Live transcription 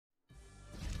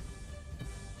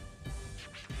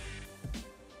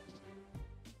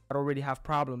that already have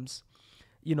problems,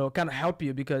 you know, kind of help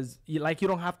you because you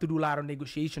don't have to do a lot of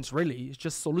negotiations really. It's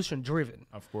just solution driven.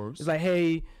 Of course. It's like,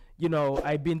 hey, you know,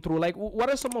 I've been through like, what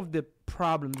are some of the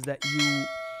problems that you,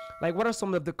 like, what are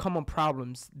some of the common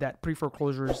problems that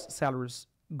pre-foreclosure sellers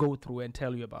go through and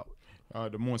tell you about?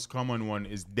 The most common one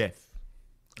is death.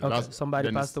 Okay,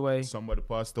 somebody passed away. Somebody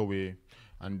passed away,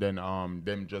 and then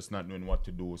them just not knowing what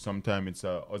to do. Sometimes it's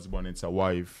a husband, it's a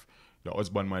wife. The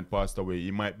husband might pass away. He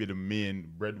might be the main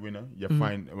breadwinner. You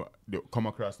find they come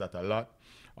across that a lot.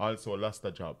 Also, lost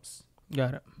their jobs.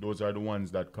 Got it. Those are the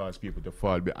ones that cause people to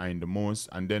fall behind the most.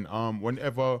 And then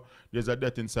whenever there's a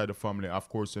death inside the family, of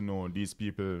course, you know, these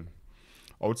people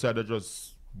outside of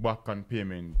just back on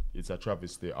payment, it's a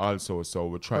travesty also. So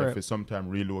we try to sometimes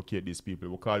relocate these people.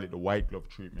 We call it the white glove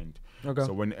treatment. Okay.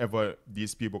 So whenever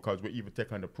these people, because we even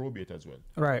take on the probate as well.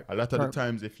 Right. A lot of the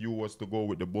times, if you was to go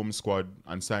with the boom squad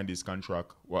and sign this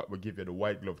contract, we give you the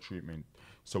white glove treatment.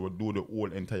 So we do the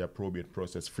whole entire probate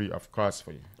process free of cost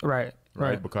for you. Right.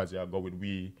 Right. Because you go with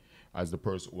we as the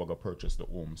person who are going to purchase the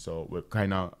home. So we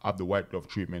kind of have the white glove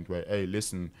treatment where, hey,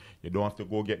 listen, you don't have to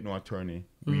go get no attorney.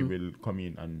 We will come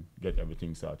in and get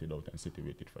everything sorted out and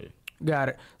situated for you. Got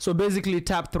it. So basically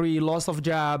top 3, loss of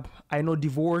job. I know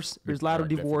divorce. There's a lot of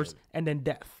divorce. Definitely. And then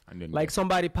death. And then like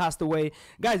somebody passed away.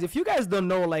 Guys, if you guys don't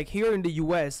know, like here in the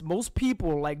US, most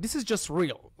people, like this is just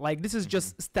real. Like this is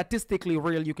just statistically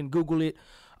real. You can Google it.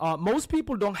 Most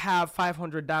people don't have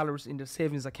 $500 in their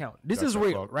savings account. This is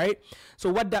real, right?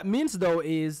 So what that means though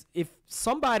is if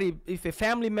a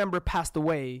family member passed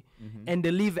away and they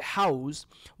leave a house,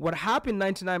 what happened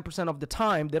 99% of the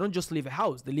time, they don't just leave a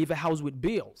house. They leave a house with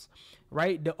bills,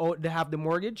 right? They have the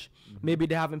mortgage. Maybe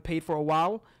they haven't paid for a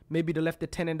while. Maybe they left the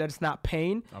tenant that's not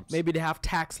paying. Absolutely. Maybe they have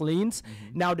tax liens.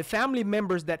 Now the family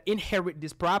members that inherit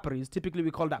these properties, typically we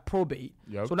call that probate.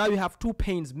 Yep. So now you have 2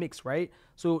 pains mixed, right?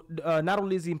 So not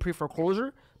only is he in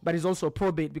pre-foreclosure, but it's also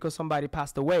probate because somebody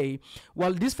passed away.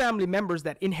 Well, these family members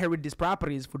that inherit these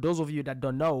properties, for those of you that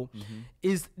don't know,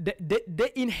 is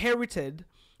they inherited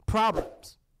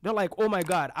problems. They're like, oh my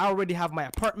God, I already have my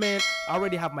apartment. I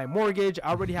already have my mortgage. I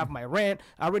already have my rent.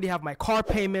 I already have my car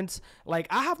payments. Like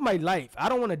I have my life. I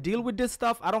don't want to deal with this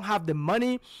stuff. I don't have the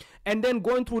money. And then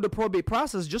going through the probate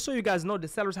process, just so you guys know, the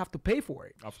sellers have to pay for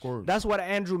it. Of course. That's what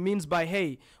Andrew means by,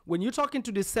 hey, when you're talking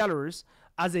to the sellers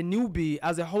as a newbie,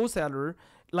 as a wholesaler,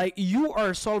 like you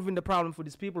are solving the problem for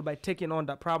these people by taking on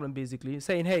that problem, basically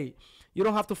saying, hey, you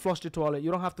don't have to flush the toilet.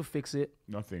 You don't have to fix it.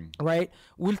 Nothing. Right?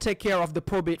 We'll take care of the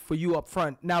probate for you up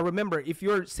front. Now, remember, if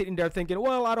you're sitting there thinking,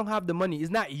 well, I don't have the money,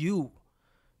 it's not you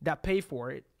that pay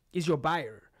for it. It's your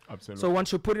buyer. Absolutely. So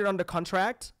once you put it on the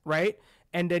contract, right,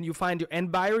 and then you find your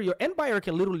end buyer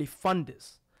can literally fund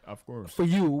this. Of course. For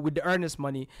you with the earnest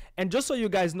money. And just so you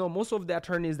guys know, most of the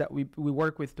attorneys that we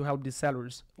work with to help these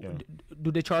sellers,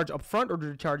 do they charge up front or do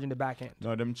they charge in the back end?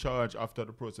 No, them charge after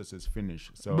the process is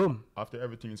finished. So boom. After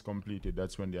everything is completed,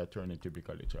 that's when the attorney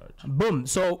typically charge. Boom.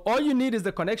 So all you need is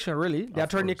the connection, really, the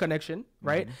attorney connection,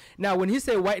 right? Now, when he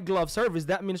say white glove service,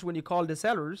 that means when you call the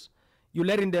sellers, you're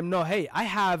letting them know, hey, I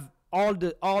have all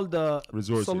the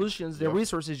resources. Solutions, the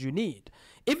resources you need.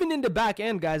 Even in the back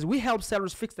end, guys, we help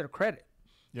sellers fix their credit.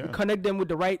 Yeah. We connect them with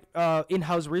the right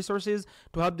in-house resources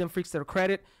to help them fix their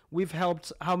credit. We've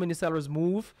helped how many sellers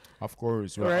move? Of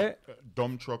course, right?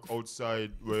 Dump truck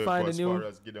outside, where as far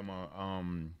as give them a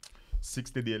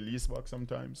 60-day lease back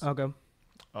sometimes. Okay.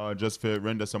 Just for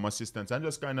render some assistance and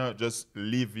just kind of just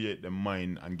alleviate the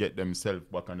mind and get themselves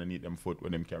back underneath them foot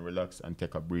where them can relax and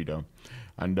take a breather.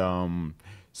 And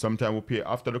sometimes we pay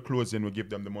after the closing, we give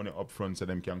them the money up front so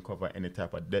them can cover any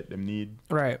type of debt them need.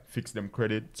 Right. Fix them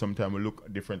credit. Sometimes we look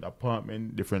at different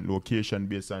apartment, different location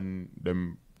based on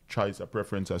them choice or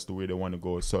preference as to where they want to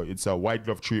go. So it's a white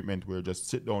glove treatment where just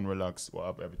sit down, relax, we'll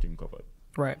have everything covered.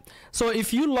 Right. So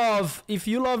if you love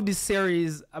this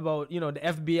series about, you know, the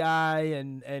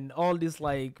FBI and all this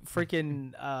like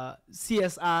freaking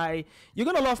CSI, you're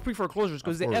gonna love pre-foreclosures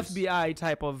because the FBI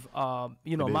type of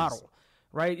model,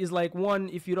 right? Is like one,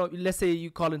 if you don't, let's say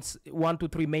you call it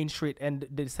 123 Main Street and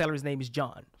the seller's name is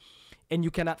John, and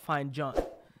you cannot find John.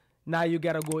 Now you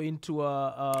gotta go into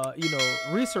a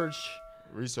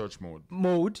research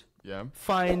mode. Yeah.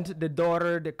 Find the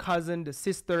daughter, the cousin, the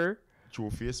sister.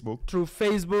 Through Facebook,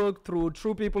 through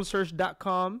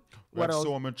TruePeopleSearch.com. We have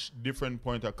so much different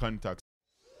point of contact.